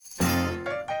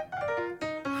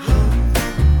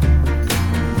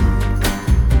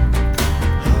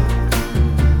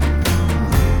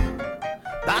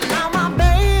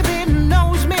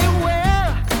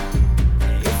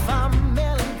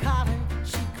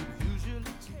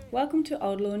Welcome to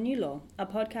Old Law, New Law, a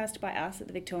podcast by us at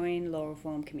the Victorian Law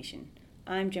Reform Commission.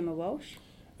 I'm Gemma Walsh.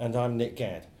 And I'm Nick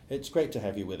Gadd. It's great to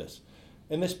have you with us.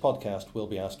 In this podcast, we'll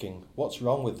be asking, what's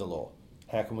wrong with the law?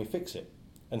 How can we fix it?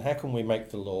 And how can we make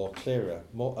the law clearer,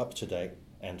 more up-to-date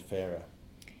and fairer?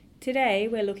 Today,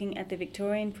 we're looking at the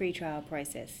Victorian pre-trial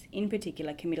process, in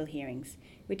particular committal hearings,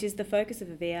 which is the focus of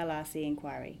a VLRC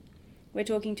inquiry. We're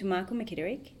talking to Michael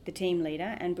McKitterick, the team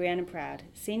leader, and Brianna Proud,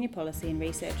 Senior Policy and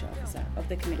Research Officer of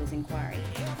the Committals Inquiry.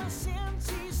 Ever since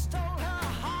he stole her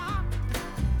heart,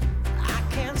 I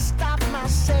can't stop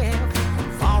myself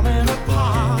from falling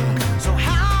apart. So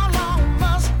how long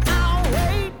must I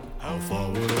wait? How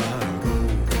far will I go?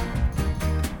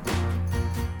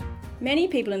 Many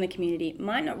people in the community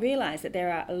might not realise that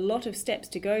there are a lot of steps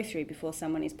to go through before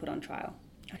someone is put on trial.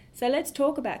 So let's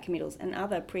talk about committals and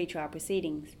other pre-trial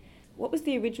proceedings. What was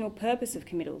the original purpose of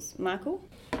committals, Michael?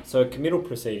 So a committal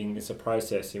proceeding is a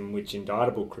process in which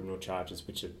indictable criminal charges,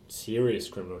 which are serious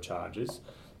criminal charges,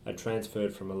 are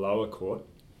transferred from a lower court,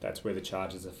 that's where the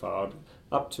charges are filed,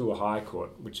 up to a high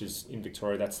court, which is in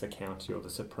Victoria, that's the county or the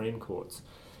Supreme Courts.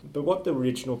 But what the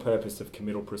original purpose of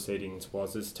committal proceedings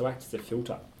was is to act as a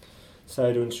filter.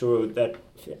 So to ensure that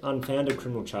unfounded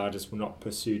criminal charges were not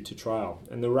pursued to trial.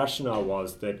 And the rationale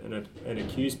was that an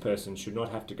accused person should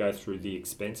not have to go through the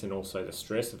expense and also the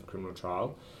stress of a criminal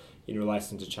trial in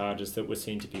relation to charges that were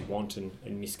seen to be wanton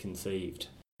and misconceived.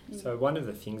 So one of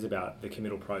the things about the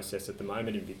committal process at the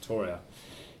moment in Victoria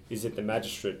is that the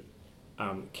magistrate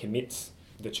commits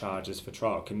the charges for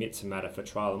trial, commits a matter for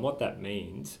trial. And what that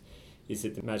means is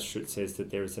that the magistrate says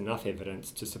that there is enough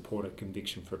evidence to support a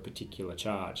conviction for a particular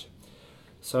charge.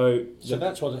 So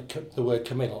that's what the word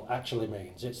committal actually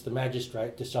means. It's the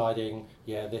magistrate deciding,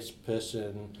 this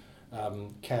person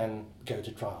can go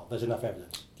to trial. There's enough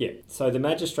evidence. Yeah, so the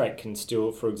magistrate can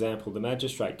still, for example,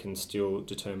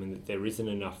 determine that there isn't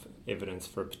enough evidence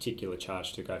for a particular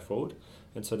charge to go forward,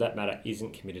 and so that matter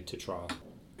isn't committed to trial.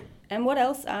 And what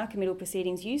else are committal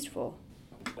proceedings used for?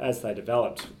 As they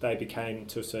developed, they became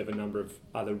to serve a number of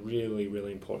other really,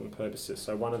 really important purposes.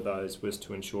 So one of those was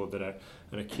to ensure that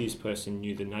an accused person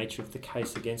knew the nature of the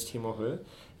case against him or her,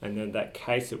 and then that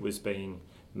case that was being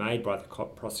made by the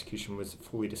prosecution was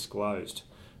fully disclosed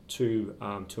to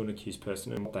an accused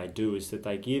person. And what they do is that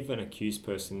they give an accused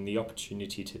person the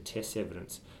opportunity to test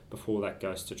evidence before that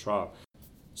goes to trial.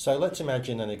 So let's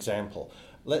imagine an example.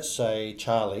 Let's say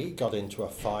Charlie got into a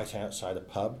fight outside a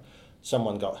pub.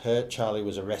 Someone got hurt. Charlie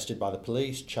was arrested by the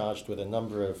police, charged with a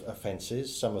number of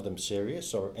offences, some of them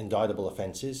serious or indictable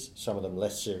offences, some of them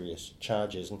less serious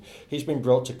charges. And he's been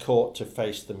brought to court to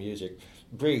face the music.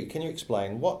 Bree, can you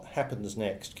explain what happens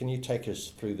next? Can you take us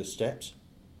through the steps?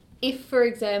 If, for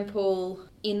example,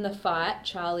 in the fight,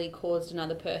 Charlie caused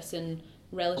another person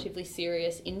relatively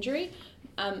serious injury,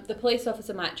 the police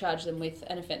officer might charge them with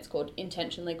an offence called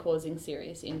intentionally causing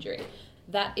serious injury.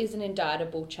 That is an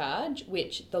indictable charge,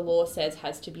 which the law says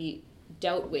has to be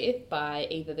dealt with by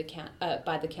either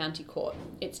by the county court.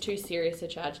 It's too serious a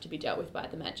charge to be dealt with by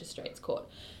the magistrate's court.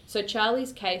 So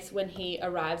Charlie's case, when he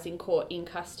arrives in court in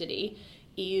custody,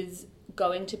 is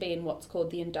going to be in what's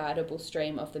called the indictable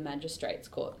stream of the magistrate's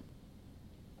court.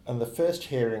 And the first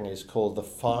hearing is called the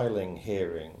filing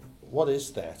hearing. What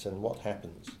is that and what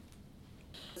happens?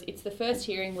 It's the first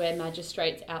hearing where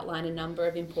magistrates outline a number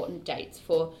of important dates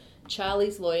for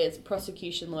Charlie's lawyers,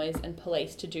 prosecution lawyers and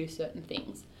police to do certain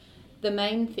things. The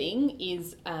main thing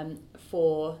is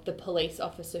for the police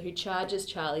officer who charges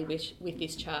Charlie with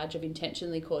this charge of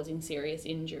intentionally causing serious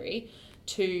injury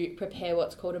to prepare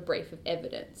what's called a brief of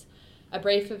evidence. A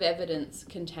brief of evidence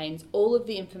contains all of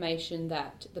the information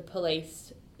that the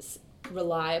police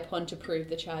rely upon to prove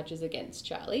the charges against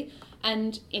Charlie,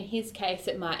 and in his case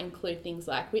it might include things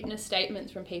like witness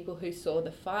statements from people who saw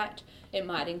the fight, it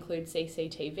might include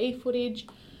CCTV footage,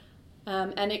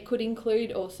 and it could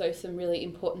include also some really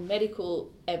important medical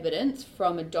evidence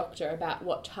from a doctor about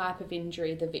what type of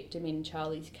injury the victim in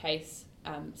Charlie's case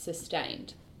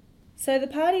sustained. So the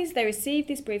parties, they receive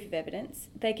this brief of evidence.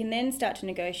 They can then start to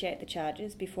negotiate the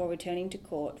charges before returning to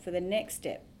court for the next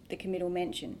step, the committal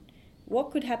mention.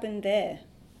 What could happen there?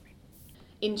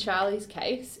 In Charlie's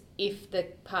case, if the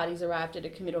parties arrived at a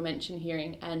committal mention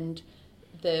hearing and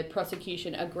the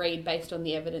prosecution agreed based on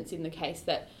the evidence in the case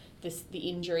that the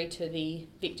injury to the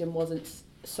victim wasn't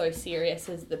so serious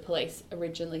as the police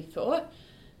originally thought,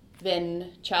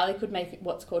 then Charlie could make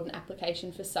what's called an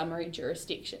application for summary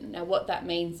jurisdiction. Now what that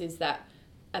means is that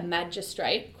a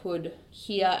magistrate could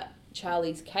hear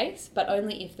Charlie's case, but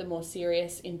only if the more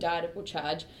serious indictable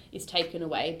charge is taken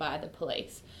away by the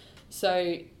police.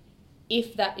 So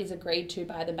if that is agreed to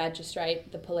by the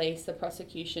magistrate, the police, the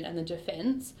prosecution and the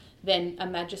defence, then a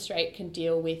magistrate can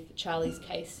deal with Charlie's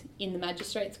case in the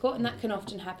magistrate's court, and that can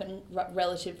often happen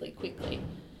relatively quickly.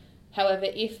 However,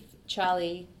 if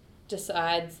Charlie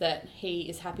decides that he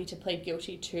is happy to plead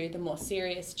guilty to the more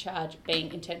serious charge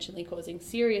being intentionally causing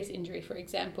serious injury, for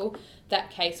example, that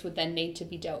case would then need to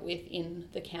be dealt with in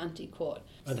the county court.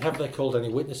 And have they called any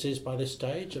witnesses by this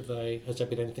stage? Has there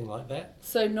been anything like that?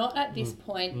 So not at this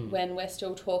point when we're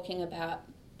still talking about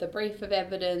the brief of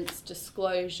evidence,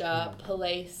 disclosure,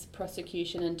 police,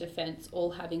 prosecution and defence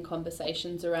all having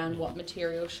conversations around what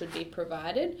material should be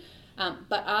provided.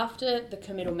 But after the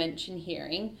committal mention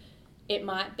hearing, it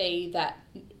might be that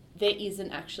there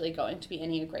isn't actually going to be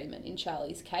any agreement in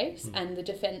Charlie's case, and the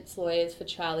defence lawyers for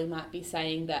Charlie might be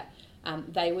saying that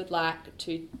they would like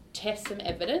to test some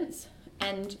evidence,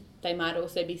 and they might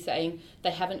also be saying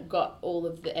they haven't got all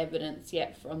of the evidence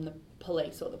yet from the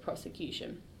police or the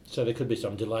prosecution. So there could be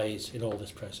some delays in all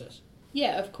this process.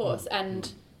 Yeah, of course,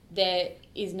 and there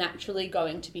is naturally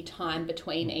going to be time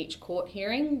between each court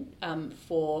hearing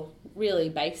for really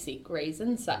basic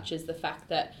reasons, such as the fact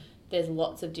that there's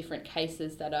lots of different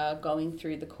cases that are going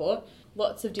through the court.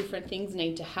 Lots of different things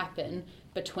need to happen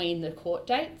between the court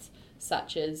dates,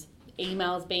 such as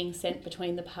emails being sent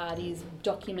between the parties,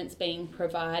 documents being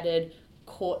provided,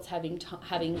 courts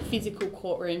having physical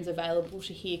courtrooms available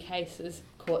to hear cases,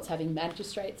 courts having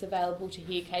magistrates available to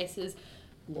hear cases,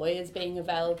 lawyers being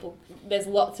available. There's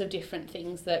lots of different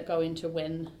things that go into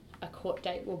when a court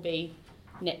date will be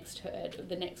next heard,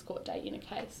 the next court date in a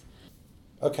case.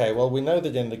 Okay, well, we know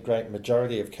that in the great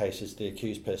majority of cases the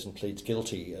accused person pleads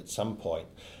guilty at some point.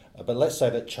 But let's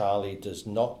say that Charlie does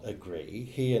not agree.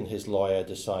 He and his lawyer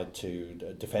decide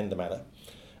to defend the matter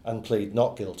and plead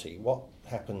not guilty. What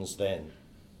happens then?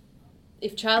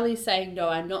 If Charlie's saying, no,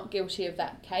 I'm not guilty of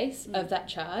that case, of that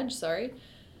charge,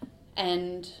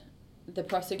 and the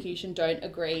prosecution don't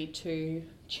agree to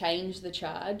change the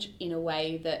charge in a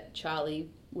way that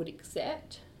Charlie would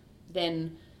accept,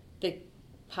 then the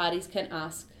parties can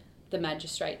ask the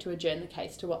magistrate to adjourn the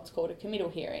case to what's called a committal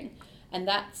hearing. And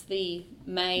that's the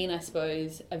main, I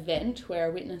suppose, event where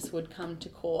a witness would come to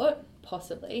court,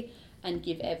 possibly, and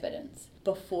give evidence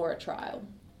before a trial.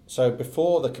 So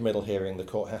before the committal hearing, the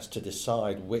court has to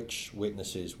decide which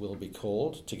witnesses will be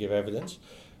called to give evidence.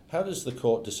 How does the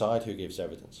court decide who gives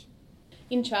evidence?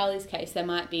 In Charlie's case, there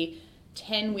might be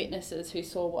 10 witnesses who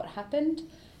saw what happened.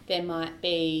 There might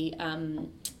be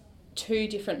 2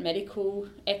 different medical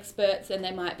experts, and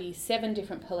there might be 7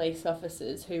 different police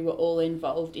officers who were all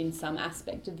involved in some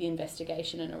aspect of the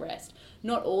investigation and arrest.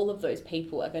 Not all of those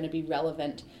people are going to be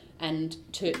relevant and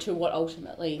to what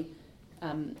ultimately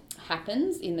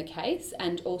happens in the case,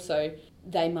 and also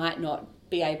they might not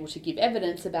be able to give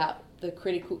evidence about the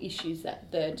critical issues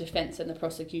that the defence and the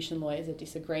prosecution lawyers are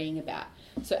disagreeing about.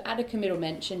 So at a committal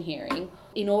mention hearing,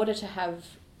 in order to have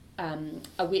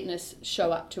a witness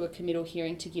show up to a committal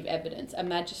hearing to give evidence, a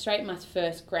magistrate must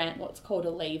first grant what's called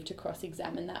a leave to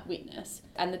cross-examine that witness.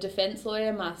 And the defence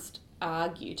lawyer must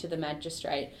argue to the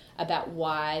magistrate about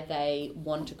why they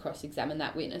want to cross-examine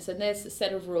that witness. And there's a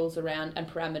set of rules around and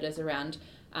parameters around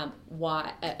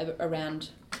around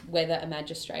whether a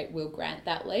magistrate will grant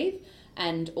that leave,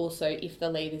 and also if the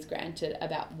leave is granted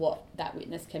about what that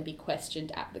witness can be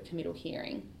questioned at the committal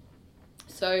hearing.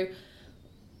 So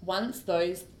once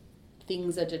those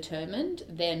things are determined,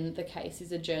 then the case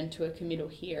is adjourned to a committal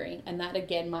hearing, and that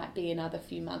again might be another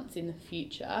few months in the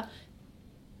future.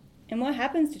 And what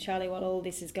happens to Charlie while all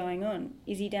this is going on?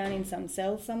 Is he down in some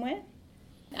cell somewhere?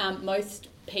 Most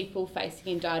people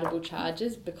facing indictable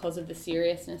charges, because of the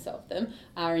seriousness of them,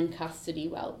 are in custody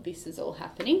while this is all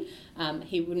happening.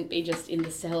 He wouldn't be just in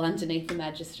the cell underneath the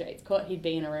magistrate's court, he'd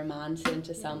be in a remand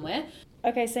centre somewhere.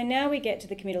 Okay, so now we get to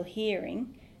the committal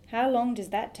hearing. How long does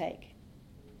that take?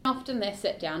 Often they're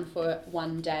set down for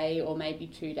 1 day or maybe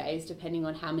 2 days, depending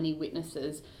on how many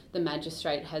witnesses the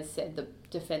magistrate has said the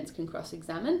defence can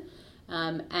cross-examine.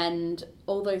 And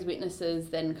all those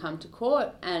witnesses then come to court,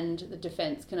 and the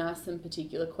defence can ask them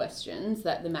particular questions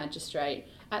that the magistrate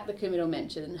at the committal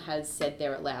mention has said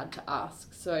they're allowed to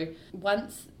ask. So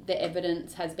once the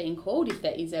evidence has been called, if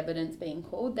there is evidence being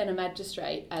called, then a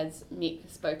magistrate, as Mick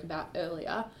spoke about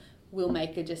earlier, will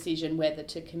make a decision whether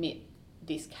to commit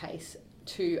this case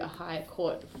to a higher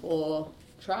court for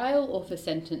trial or for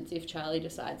sentence if Charlie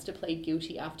decides to plead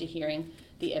guilty after hearing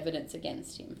the evidence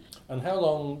against him. And how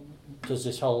long does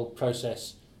this whole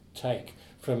process take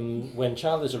from when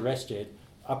Charlie's arrested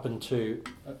up into,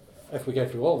 if we go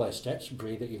through all those steps,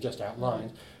 Bree, that you've just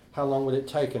outlined, how long would it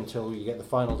take until you get the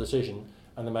final decision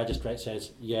and the magistrate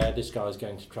says, yeah, this guy's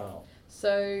going to trial?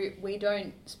 So we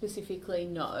don't specifically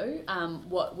know.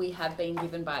 What we have been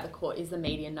given by the court is the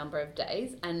median number of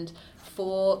days, and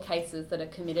for cases that are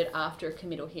committed after a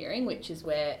committal hearing, which is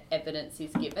where evidence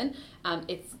is given,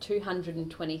 it's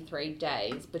 223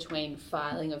 days between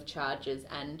filing of charges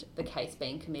and the case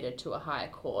being committed to a higher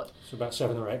court. So about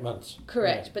 7 or 8 months.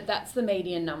 Correct, Yeah. but that's the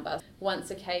median number. Once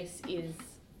a case is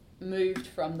moved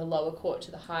from the lower court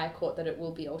to the higher court that it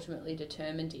will be ultimately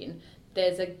determined in,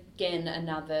 there's again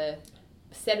another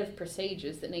set of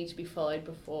procedures that need to be followed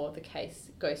before the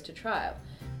case goes to trial.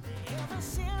 Ever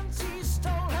since he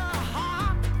stole her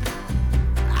heart,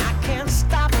 I can't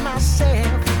stop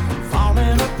myself from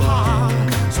falling apart.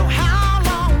 So how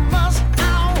long must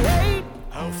I wait?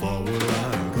 How far will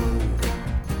I go?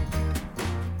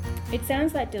 It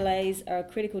sounds like delays are a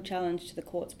critical challenge to the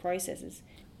court's processes.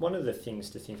 One of the things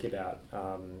to think about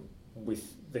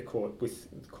with the court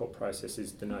process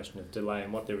is the notion of delay,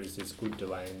 and what there is good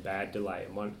delay and bad delay.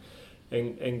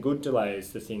 And good delay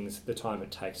is the time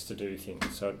it takes to do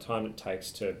things. So the time it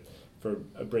takes for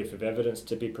a brief of evidence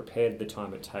to be prepared, the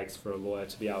time it takes for a lawyer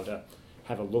to be able to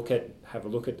have a look at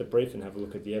the brief and have a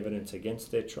look at the evidence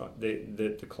against the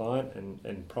client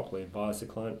and properly advise the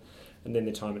client, and then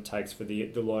the time it takes for the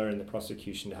lawyer and the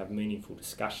prosecution to have meaningful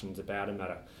discussions about a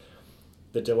matter.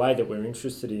 The delay that we're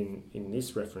interested in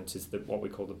this reference is what we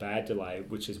call the bad delay,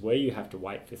 which is where you have to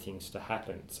wait for things to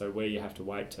happen. So where you have to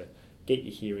wait to get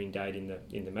your hearing date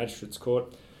in the magistrate's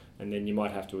court, and then you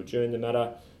might have to adjourn the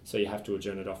matter, so you have to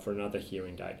adjourn it off for another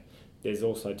hearing date. There's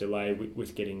also delay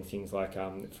with getting things like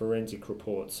forensic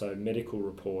reports, so medical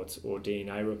reports or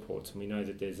DNA reports, and we know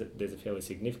that there's a fairly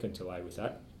significant delay with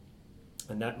that,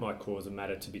 and that might cause a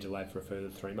matter to be delayed for a further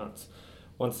 3 months.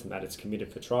 Once the matter's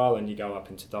committed for trial and you go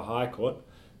up into the High Court,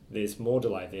 there's more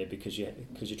delay there because your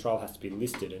trial has to be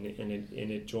listed and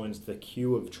it joins the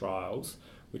queue of trials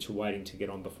which are waiting to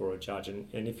get on before a judge. And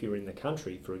if you're in the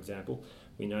country, for example,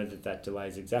 we know that delay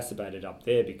is exacerbated up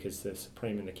there because the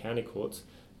Supreme and the county courts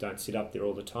don't sit up there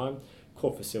all the time.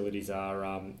 Court facilities are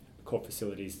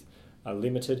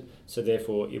limited, so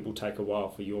therefore it will take a while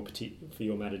for your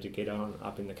matter to get on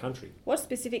up in the country. What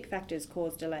specific factors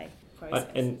cause delay?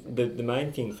 And the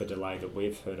main thing for delay that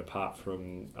we've heard, apart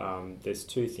from there's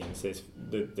two things.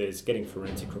 There's getting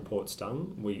forensic reports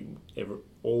done.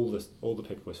 All the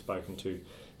people we've spoken to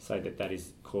say that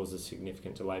causes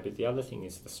significant delay. But the other thing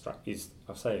is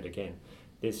I'll say it again.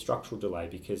 There's structural delay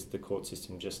because the court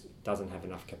system just doesn't have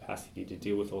enough capacity to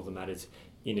deal with all the matters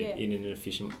in an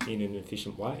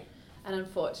efficient way. And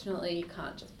unfortunately, you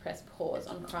can't just press pause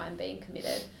on crime being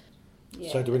committed.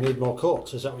 Yeah. So do we need more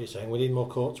courts? Is that what you're saying? We need more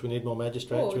courts, we need more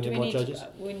magistrates, we need more judges?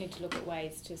 We need to look at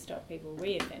ways to stop people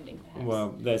reoffending, perhaps.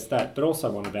 Well, there's that, but also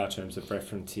one of our terms of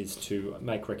reference is to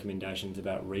make recommendations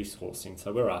about resourcing.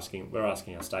 So we're asking our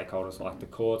stakeholders like the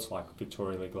courts, like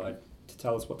Victoria Legal Aid, to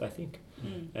tell us what they think.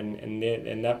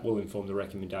 And that will inform the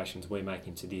recommendations we're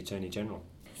making to the Attorney-General.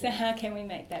 So how can we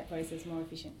make that process more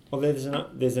efficient? Well,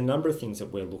 there's a number of things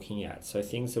that we're looking at. So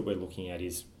things that we're looking at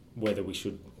is whether we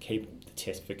should keep the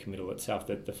test for committal itself,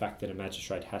 that the fact that a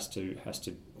magistrate has to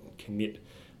commit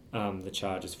the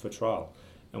charges for trial,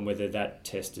 and whether that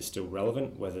test is still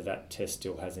relevant, whether that test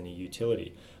still has any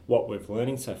utility. What we're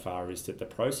learning so far is that the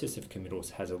process of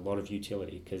committals has a lot of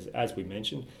utility because, as we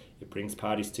mentioned, it brings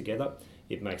parties together,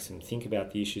 it makes them think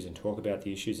about the issues and talk about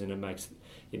the issues, and it makes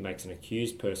an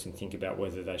accused person think about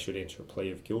whether they should enter a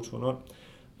plea of guilt or not.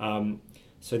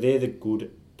 So they're the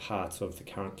good parts of the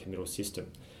current committal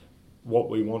system.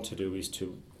 What we want to do is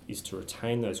to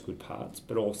retain those good parts,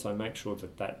 but also make sure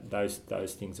that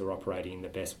those things are operating in the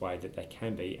best way that they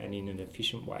can be and in an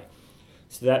efficient way.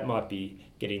 So that might be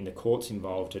getting the courts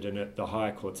involved the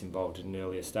higher courts involved at an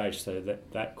earlier stage, so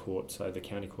that the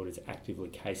county court is actively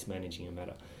case managing a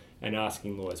matter and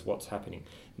asking lawyers what's happening,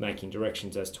 making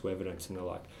directions as to evidence and the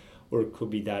like. Or it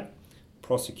could be that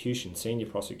senior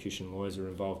prosecution lawyers are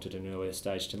involved at an earlier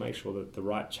stage to make sure that the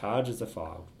right charges are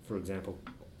filed, for example.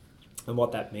 And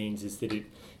what that means is that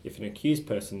if an accused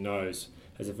person has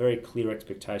a very clear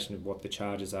expectation of what the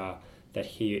charges are that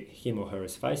him or her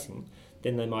is facing,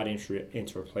 then they might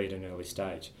enter a plea at an early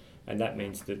stage. And that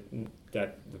means that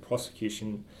the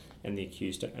prosecution and the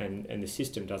accused and the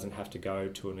system doesn't have to go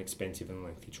to an expensive and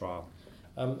lengthy trial.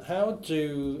 How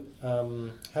do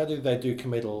they do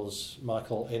committals,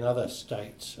 Michael, in other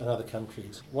states and other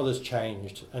countries? What has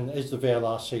changed? And is the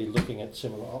VLRC looking at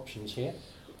similar options here?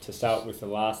 To start with the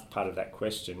last part of that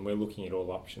question, we're looking at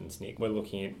all options, Nick. We're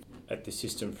looking at the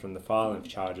system from the filing of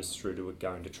charges through to it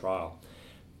going to trial.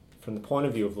 From the point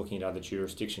of view of looking at other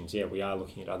jurisdictions, we are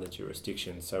looking at other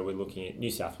jurisdictions. So we're looking at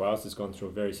New South Wales has gone through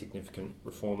a very significant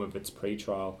reform of its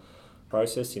pre-trial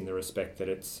process in the respect that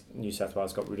it's New South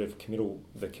Wales got rid of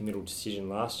the committal decision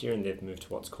last year, and they've moved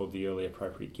to what's called the early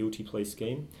appropriate guilty plea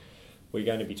scheme. We're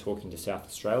going to be talking to South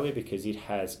Australia because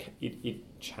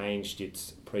it changed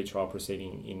its pre-trial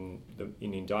proceeding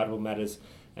in indictable matters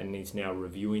and is now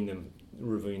reviewing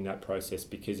that process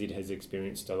because it has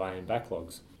experienced delay and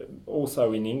backlogs.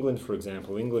 Also in England, for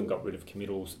example, England got rid of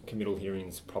committal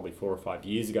hearings probably 4 or 5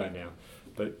 years ago now.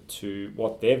 But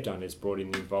what they've done is brought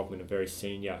in the involvement of very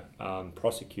senior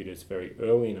prosecutors very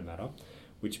early in a matter,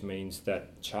 which means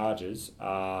that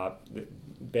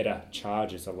better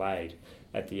charges are laid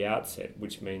at the outset,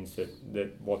 which means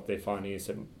that what they're finding is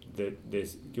that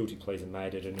there's guilty pleas are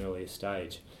made at an earlier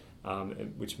stage,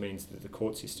 which means that the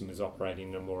court system is operating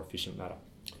in a more efficient manner.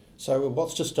 So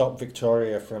what's to stop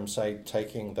Victoria from, say,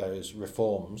 taking those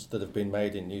reforms that have been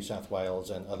made in New South Wales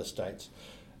and other states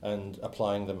and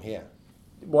applying them here?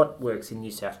 What works in New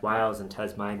South Wales and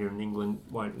Tasmania and England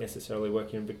won't necessarily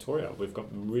work in Victoria. We've got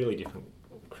really different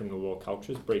criminal law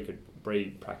cultures.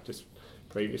 Bree practiced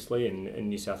previously, and in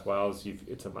New South Wales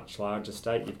it's a much larger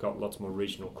state. You've got lots more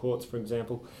regional courts, for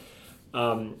example.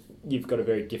 You've got a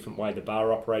very different way the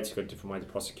bar operates, you've got a different way the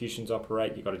prosecutions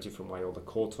operate, you've got a different way all the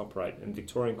courts operate, and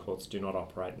Victorian courts do not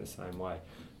operate in the same way.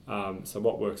 So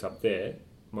what works up there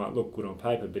might look good on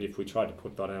paper, but if we tried to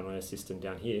put that on our system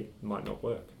down here, it might not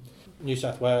work. New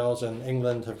South Wales and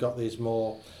England have got these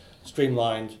more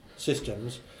streamlined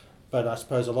systems, but I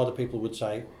suppose a lot of people would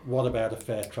say, what about a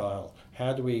fair trial?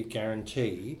 How do we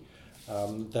guarantee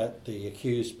that the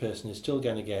accused person is still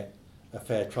going to get a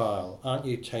fair trial? Aren't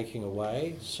you taking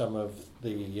away some of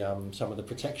the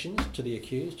protections to the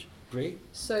accused, Bree?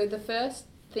 So the first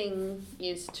thing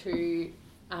is to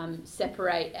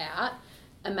separate out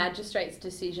a magistrate's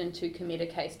decision to commit a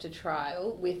case to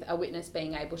trial with a witness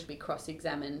being able to be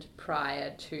cross-examined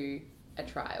prior to a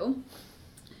trial.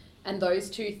 And those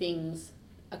two things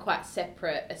are quite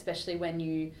separate, especially when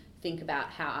you think about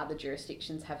how other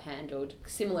jurisdictions have handled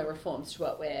similar reforms to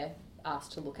what we're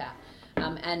asked to look at.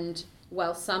 And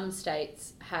while some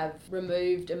states have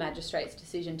removed a magistrate's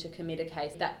decision to commit a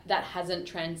case, that hasn't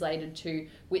translated to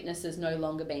witnesses no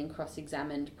longer being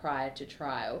cross-examined prior to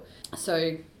trial.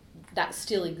 So that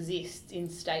still exists in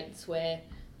states where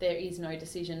there is no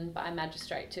decision by a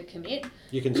magistrate to commit.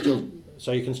 You can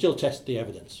still test the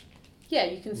evidence. Yeah,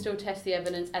 you can still test the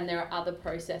evidence, and there are other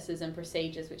processes and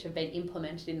procedures which have been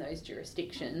implemented in those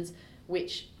jurisdictions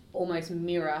which almost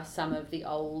mirror some of the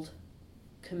old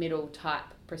committal type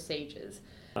procedures.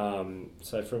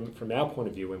 So from our point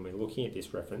of view, when we're looking at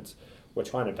this reference, we're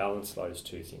trying to balance those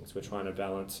two things. We're trying to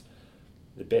balance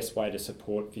the best way to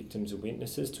support victims and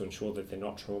witnesses to ensure that they're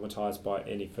not traumatised by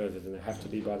any further than they have to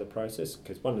be by the process,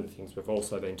 because one of the things we've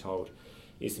also been told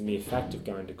is the mere fact of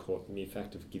going to court, the mere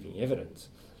fact of giving evidence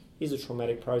is a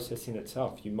traumatic process in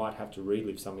itself. You might have to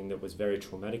relive something that was very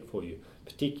traumatic for you,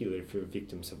 particularly if you're a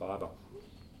victim survivor.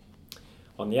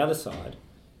 On the other side,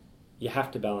 you have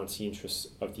to balance the interests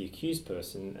of the accused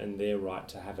person and their right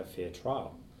to have a fair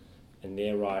trial and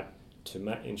their right to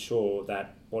ensure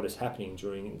that what is happening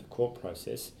during the court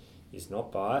process is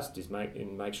not biased,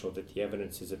 and make sure that the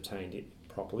evidence is obtained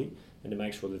properly, and to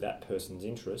make sure that that person's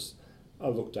interests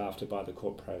are looked after by the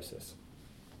court process.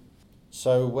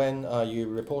 So when are you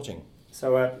reporting?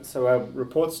 So our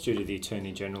report's due to the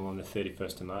Attorney General on the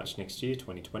 31st of March next year,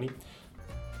 2020.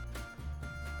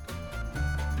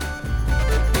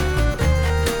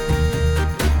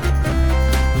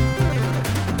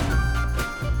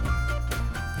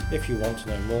 If you want to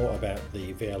know more about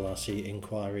the VLRC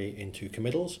inquiry into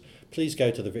committals, please go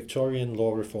to the Victorian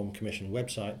Law Reform Commission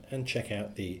website and check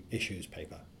out the issues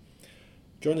paper.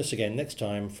 Join us again next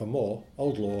time for more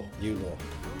Old Law, New Law.